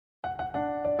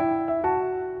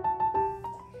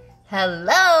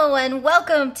Hello and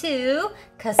welcome to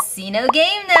Casino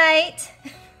Game Night.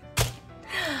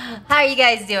 How are you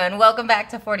guys doing? Welcome back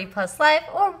to 40 Plus Life,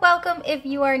 or welcome if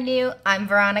you are new. I'm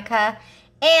Veronica,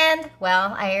 and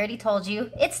well, I already told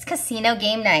you, it's Casino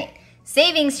Game Night.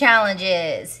 Savings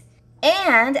challenges.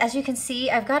 And as you can see,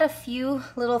 I've got a few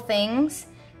little things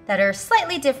that are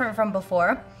slightly different from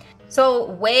before.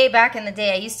 So way back in the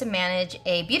day, I used to manage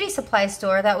a beauty supply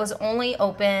store that was only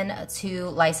open to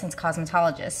licensed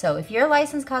cosmetologists. So if you're a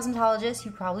licensed cosmetologist,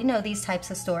 you probably know these types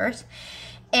of stores.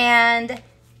 And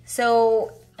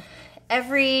so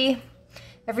every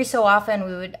so often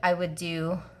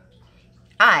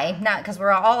not because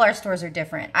all our stores are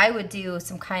different. I would do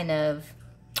some kind of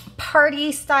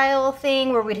party style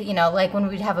thing where we'd, like when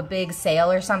we'd have a big sale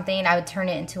or something, I would turn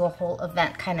it into a whole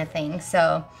event kind of thing.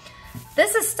 So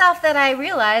this is stuff that I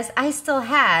realized I still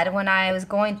had when I was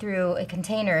going through a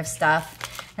container of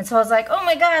stuff. And so I was like, oh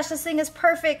my gosh, this thing is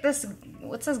perfect.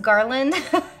 What's this garland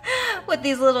with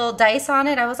these little dice on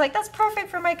it? I was like, that's perfect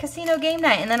for my casino game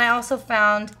night. And then I also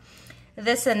found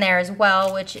this in there as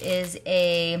well, which is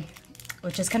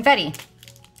confetti,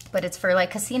 but it's for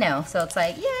like casino. So it's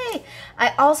like, yay.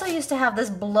 I also used to have this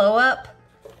blow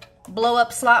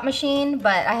up slot machine,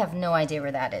 but I have no idea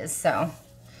where that is, so.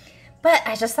 But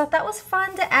I just thought that was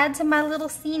fun to add to my little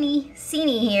scene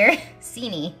here.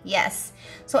 Scene, yes.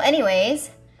 So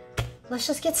anyways, let's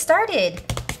just get started.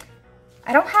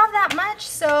 I don't have that much,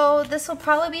 so this will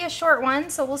probably be a short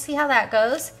one, so we'll see how that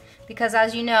goes. Because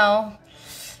as you know,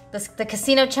 the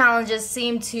casino challenges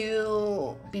seem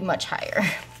to be much higher.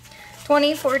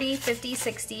 20, 40, 50,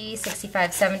 60,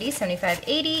 65, 70, 75,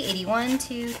 80, 81,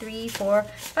 2, 3, 4,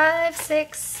 5,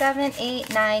 6, 7, 8,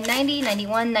 9, 90,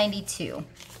 91, 92.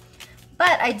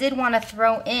 But I did want to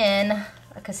throw in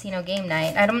a casino game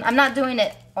night. I'm not doing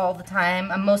it all the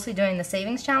time. I'm mostly doing the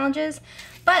savings challenges.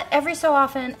 But every so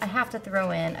often, I have to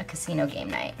throw in a casino game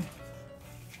night.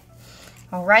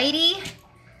 Alrighty.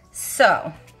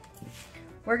 So,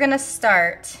 we're going to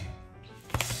start.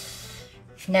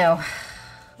 No.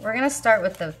 We're going to start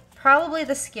with probably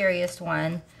the scariest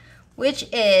one, which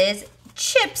is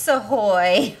Chips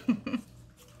Ahoy.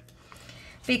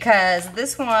 Because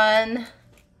this one,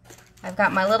 I've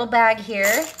got my little bag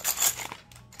here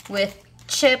with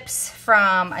chips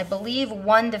from, I believe,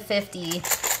 1 to 50.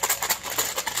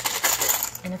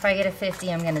 And if I get a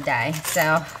 50, I'm gonna die.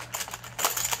 So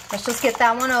let's just get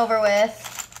that one over with.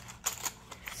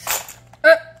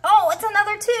 Oh, it's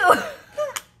another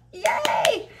 2.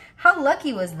 Yay! How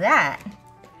lucky was that?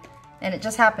 And it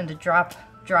just happened to drop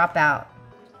out.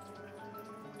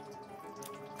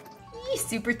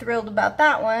 Super thrilled about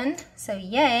that one. So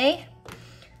yay.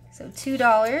 So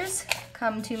 $2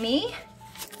 come to me,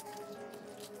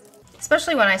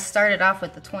 especially when I started off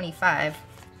with the 25.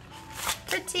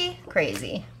 Pretty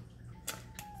crazy.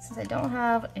 Since I don't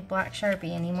have a black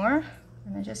Sharpie anymore,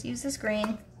 I'm gonna just use this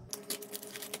green.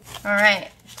 All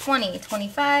right, 20,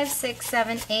 25, 6,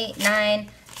 7, 8, 9,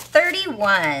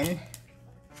 31.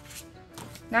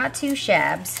 Not too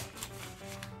shabs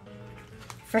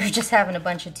for just having a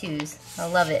bunch of 2s. I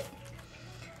love it.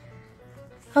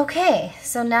 Okay,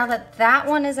 so now that that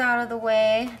one is out of the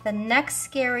way, the next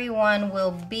scary one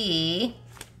will be,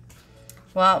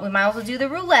 well, we might as well do the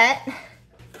roulette.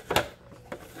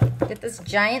 Get this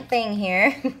giant thing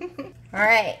here. All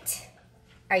right,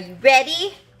 are you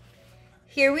ready?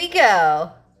 Here we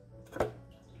go.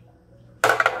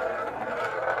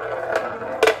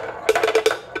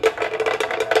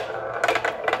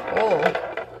 Oh,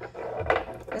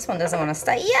 this one doesn't want to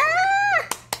stop. Yeah,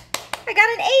 I got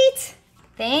an 8.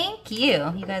 Thank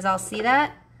you. You guys all see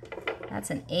that? That's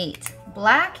an 8.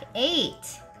 Black 8.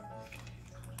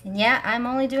 And yeah, I'm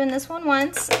only doing this one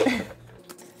once.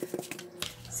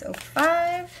 So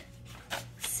 5,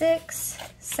 6,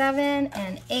 7,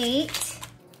 and 8.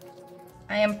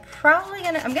 I'm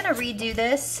gonna redo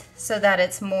this so that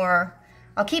it's more,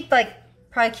 I'll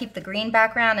probably keep the green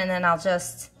background, and then I'll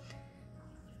just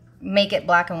make it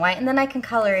black and white, and then I can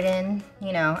color it in,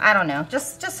 I don't know,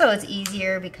 just so it's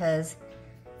easier, because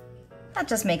that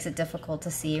just makes it difficult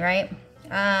to see, right?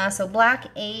 So black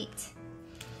 8,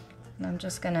 and I'm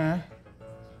just gonna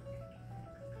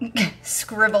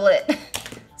scribble it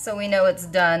so we know it's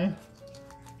done,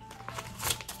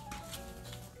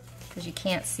 because you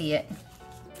can't see it.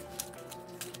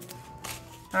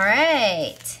 All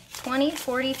right, 20,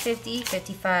 40, 50,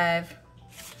 55.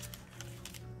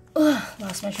 Ugh,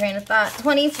 lost my train of thought.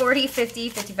 20, 40, 50,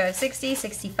 55, 60,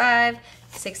 65,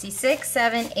 66,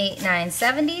 7, 8, 9,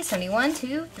 70, 71,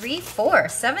 2, 3, 4,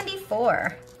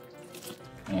 74.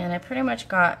 And I pretty much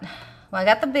got, well, I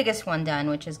got the biggest one done,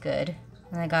 which is good.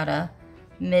 And I got a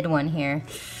mid one here.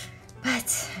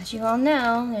 But as you all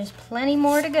know, there's plenty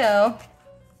more to go.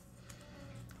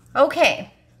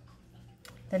 Okay,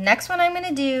 the next one I'm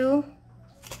gonna do,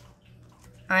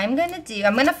 I'm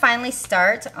gonna finally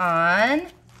start on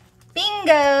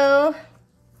bingo.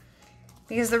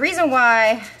 Because the reason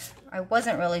why I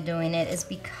wasn't really doing it is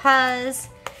because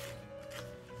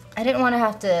I didn't want to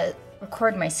have to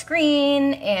record my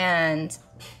screen and,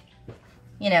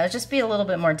 you know, just be a little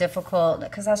bit more difficult,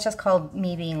 because that's just called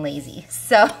me being lazy.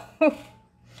 So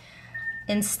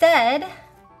instead,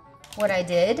 what I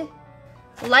did,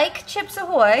 like Chips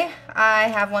Ahoy, I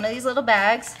have one of these little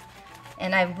bags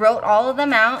and I wrote all of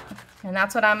them out, and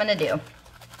that's what I'm gonna do.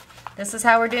 This is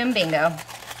how we're doing bingo.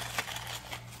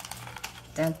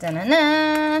 Dun, dun, dun,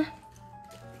 dun.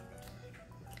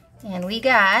 And we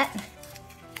got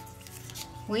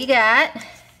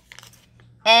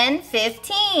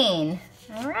N15.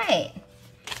 All right,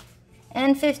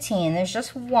 N15, there's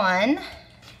just one.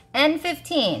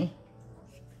 N15,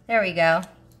 there we go.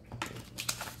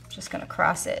 Just gonna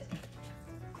cross it.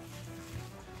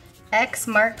 X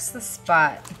marks the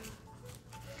spot.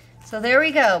 So there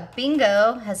we go,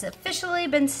 bingo has officially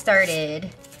been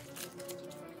started.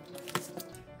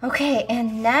 Okay,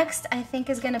 and next I think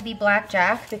is gonna be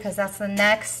blackjack, because that's the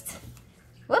next,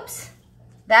 whoops,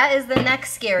 that is the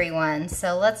next scary one.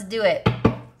 So let's do it.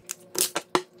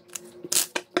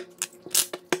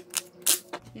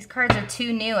 These cards are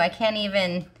too new, I can't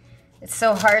even, it's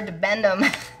so hard to bend them.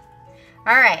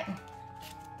 All right,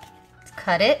 let's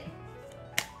cut it.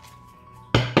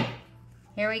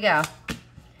 Here we go.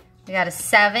 We got a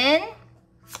 7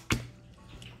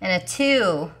 and a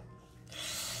 2.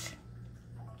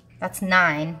 That's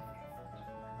 9.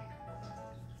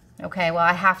 Okay, well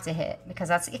I have to hit, because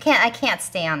that's, I can't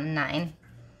stay on a 9.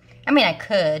 I mean I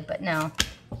could, but no.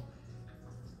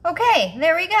 Okay,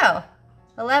 there we go.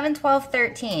 11, 12,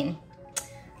 13.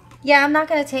 Yeah, I'm not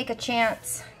gonna take a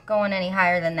chance going any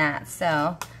higher than that.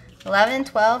 So 11,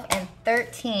 12, and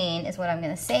 13 is what I'm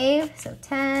gonna save. So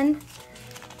 10,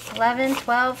 11,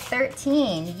 12,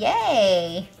 13.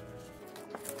 Yay!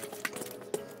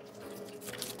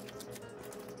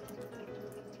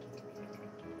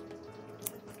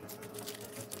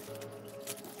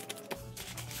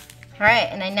 All right,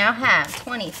 and I now have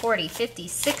 20, 40, 50,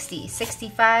 60,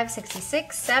 65,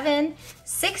 66, 7,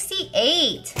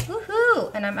 68.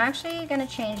 Woohoo! And I'm actually gonna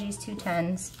change these two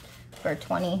 10s for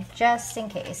 20, just in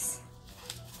case.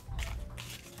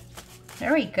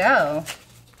 There we go.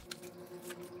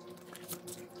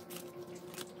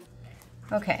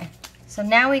 Okay, so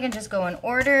now we can just go in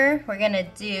order. We're gonna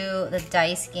do the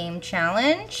dice game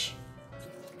challenge.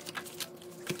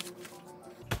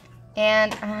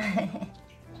 And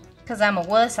because I'm a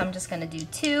wuss, I'm just gonna do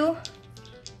 2.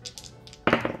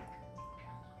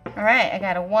 All right, I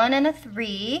got a 1 and a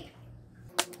 3.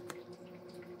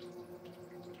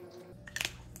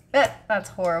 That's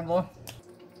horrible.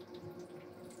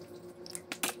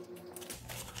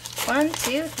 1,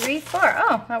 2, 3, 4.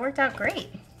 Oh, that worked out great.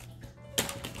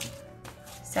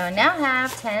 So I now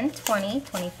have 10, 20,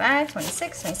 25,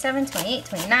 26, 27, 28,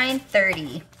 29,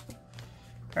 30.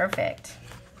 Perfect.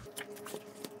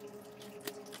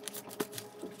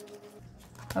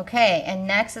 Okay, and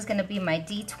next is gonna be my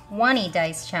D20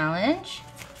 dice challenge.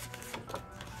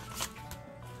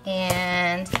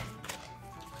 And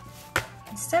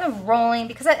instead of rolling,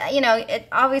 because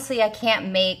obviously I can't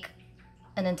make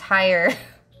an entire,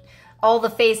 all the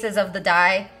faces of the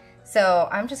die. So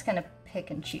I'm just gonna pick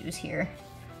and choose here.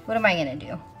 What am I gonna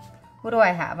do? What do I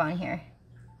have on here?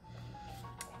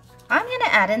 I'm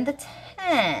gonna add in the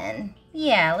 10.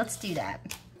 Yeah, let's do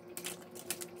that.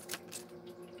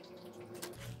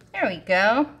 There we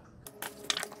go.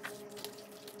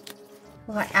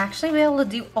 Will I actually be able to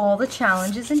do all the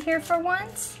challenges in here for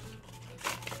once?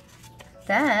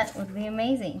 That would be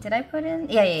amazing. Did I put in?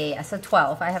 Yeah. So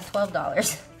 12. I have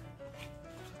 $12.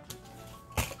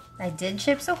 I did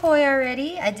Chips Ahoy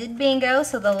already. I did bingo.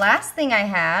 So the last thing I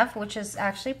have, which is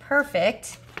actually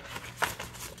perfect,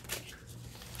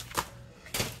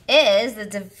 is the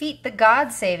Defeat the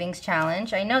God Savings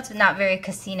Challenge. I know it's not very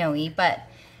casino-y, but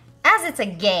as it's a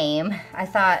game, I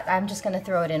thought I'm just gonna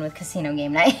throw it in with Casino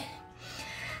Game Night.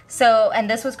 So, and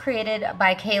this was created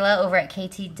by Kayla over at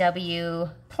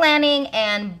KTW Planning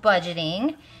and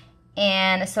Budgeting.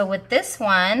 And so with this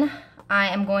one, I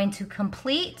am going to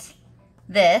complete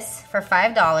this for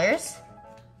 $5.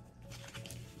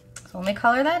 So let me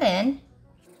color that in.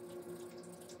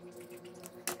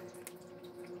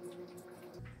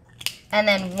 And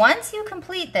then once you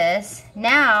complete this,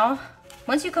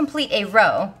 once you complete a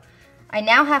row, I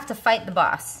now have to fight the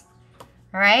boss.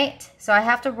 All right, so I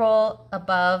have to roll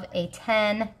above a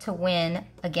 10 to win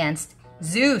against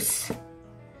Zeus.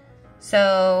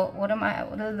 So what am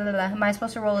I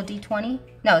supposed to roll a d20?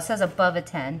 No, it says above a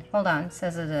 10. Hold on, it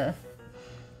says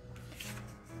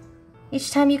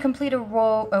each time you complete a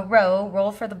row,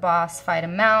 roll for the boss fight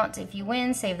amount. If you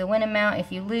win, save the win amount.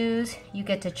 If you lose, you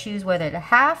get to choose whether to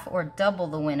half or double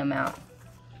the win amount.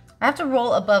 I have to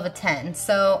roll above a 10,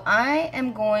 so I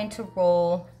am going to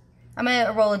roll, I'm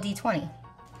gonna roll a d20.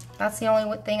 That's the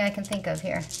only thing I can think of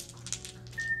here.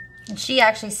 And she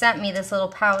actually sent me this little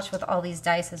pouch with all these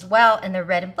dice as well, and they're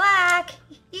red and black.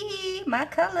 My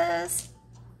colors.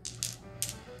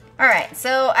 All right,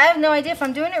 so I have no idea if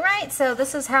I'm doing it right, so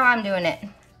this is how I'm doing it.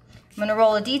 I'm gonna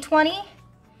roll a d20,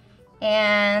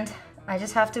 and I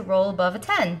just have to roll above a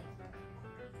 10.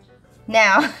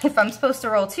 Now, if I'm supposed to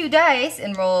roll 2 dice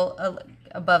and roll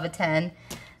above a 10,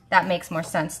 that makes more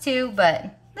sense too,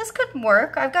 but this could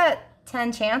work. I've got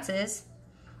 10 chances.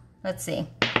 Let's see.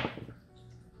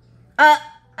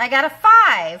 I got a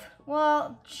 5.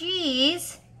 Well,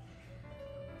 geez.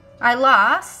 I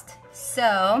lost,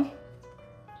 so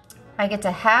I get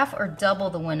to half or double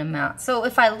the win amount. So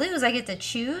if I lose, I get to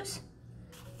choose.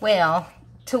 Well,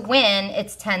 to win,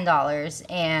 it's $10,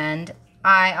 and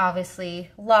I obviously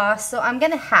lost, so I'm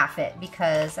gonna half it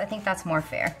because I think that's more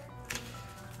fair.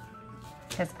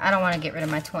 Because I don't want to get rid of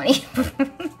my 20.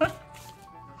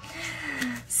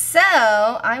 So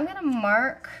I'm gonna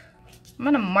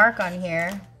mark on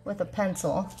here with a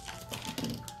pencil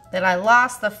that I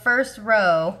lost the first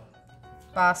row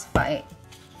boss fight.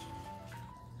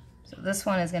 So this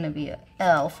one is gonna be a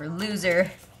L for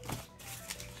loser.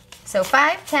 So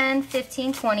 5, 10,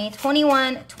 15, 20,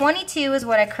 21, 22 is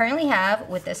what I currently have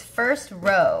with this first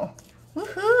row.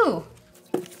 Woohoo!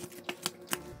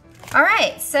 All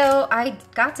right, so I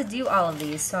got to do all of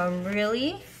these, so I'm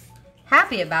really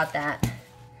happy about that.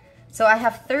 So I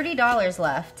have $30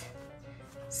 left.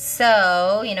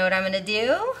 So, you know what I'm gonna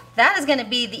do? That is gonna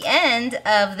be the end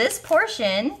of this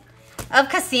portion of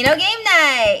Casino Game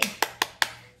Night.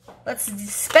 Let's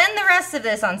spend the rest of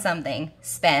this on something.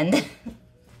 Spend.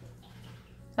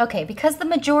 Okay, because the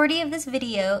majority of this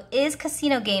video is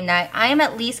Casino Game Night, I am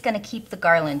at least gonna keep the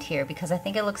garland here because I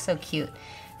think it looks so cute.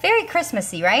 Very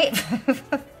Christmassy, right?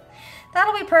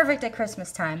 That'll be perfect at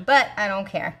Christmas time, but I don't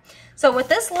care. So with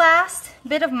this last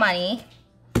bit of money,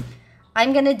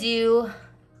 I'm gonna do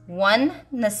one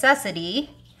necessity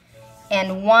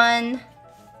and one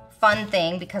fun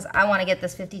thing because I wanna get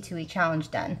this 52-week challenge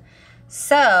done.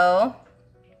 So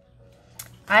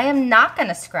I am not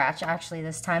gonna scratch actually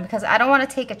this time because I don't wanna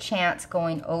take a chance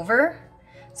going over.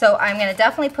 So I'm gonna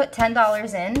definitely put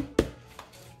 $10 in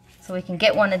so we can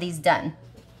get one of these done.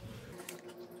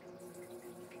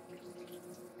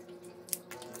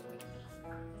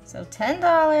 So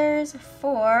 $10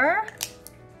 for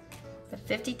the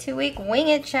 52-week Wing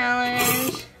It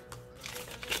Challenge.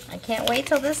 I can't wait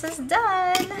till this is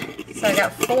done. So I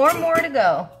got 4 more to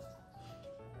go.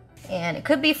 And it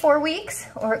could be 4 weeks,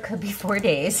 or it could be 4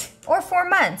 days, or 4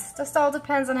 months. Just all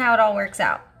depends on how it all works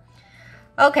out.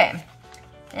 Okay,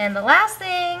 and the last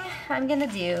thing I'm gonna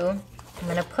do, I'm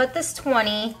gonna put this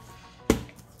 20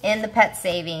 in the pet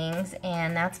savings,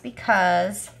 and that's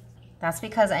because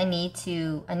I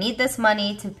need this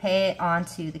money to pay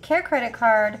onto the care credit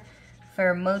card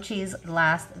for Mochi's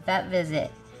last vet visit.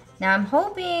 Now I'm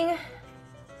hoping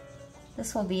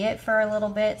this will be it for a little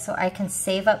bit so I can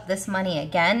save up this money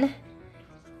again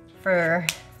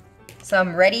so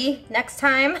I'm ready next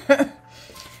time.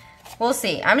 We'll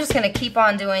see. I'm just gonna keep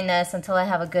on doing this until I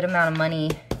have a good amount of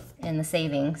money in the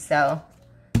savings. So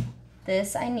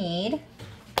this I need.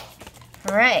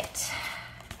 All right.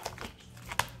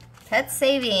 Pet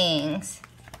savings.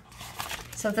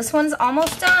 So this one's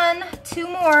almost done. 2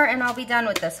 more and I'll be done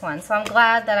with this one. So I'm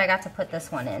glad that I got to put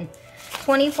this one in.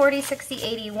 20, 40, 60,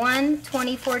 81,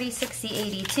 20, 40, 60,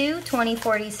 82, 20,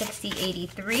 40, 60,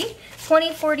 83,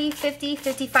 20, 40, 50,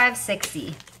 55,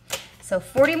 60. So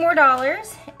 $40 more,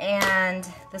 and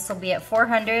this will be at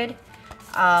 $400.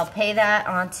 I'll pay that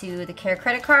onto the care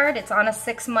credit card. It's on a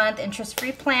 6-month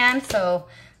interest-free plan, so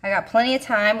I got plenty of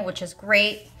time, which is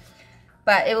great.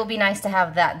 But it will be nice to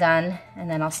have that done. And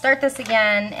then I'll start this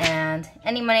again, and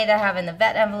any money that I have in the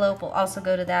vet envelope will also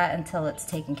go to that until it's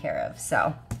taken care of.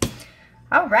 So,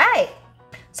 all right.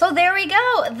 So there we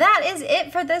go. That is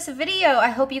it for this video. I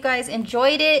hope you guys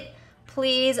enjoyed it.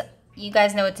 Please, you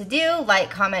guys know what to do.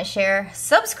 Like, comment, share,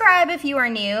 subscribe if you are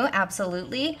new,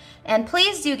 absolutely. And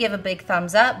please do give a big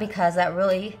thumbs up because that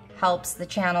really helps the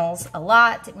channels a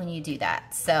lot when you do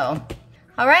that. So,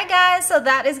 all right, guys, so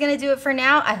that is going to do it for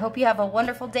now. I hope you have a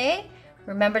wonderful day,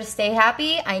 Remember to stay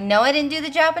happy. I know I didn't do the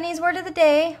Japanese word of the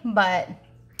day, but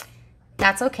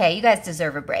that's okay. You guys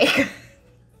deserve a break.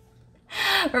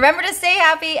 Remember to stay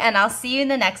happy, and I'll see you in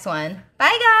the next one.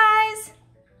 Bye, guys.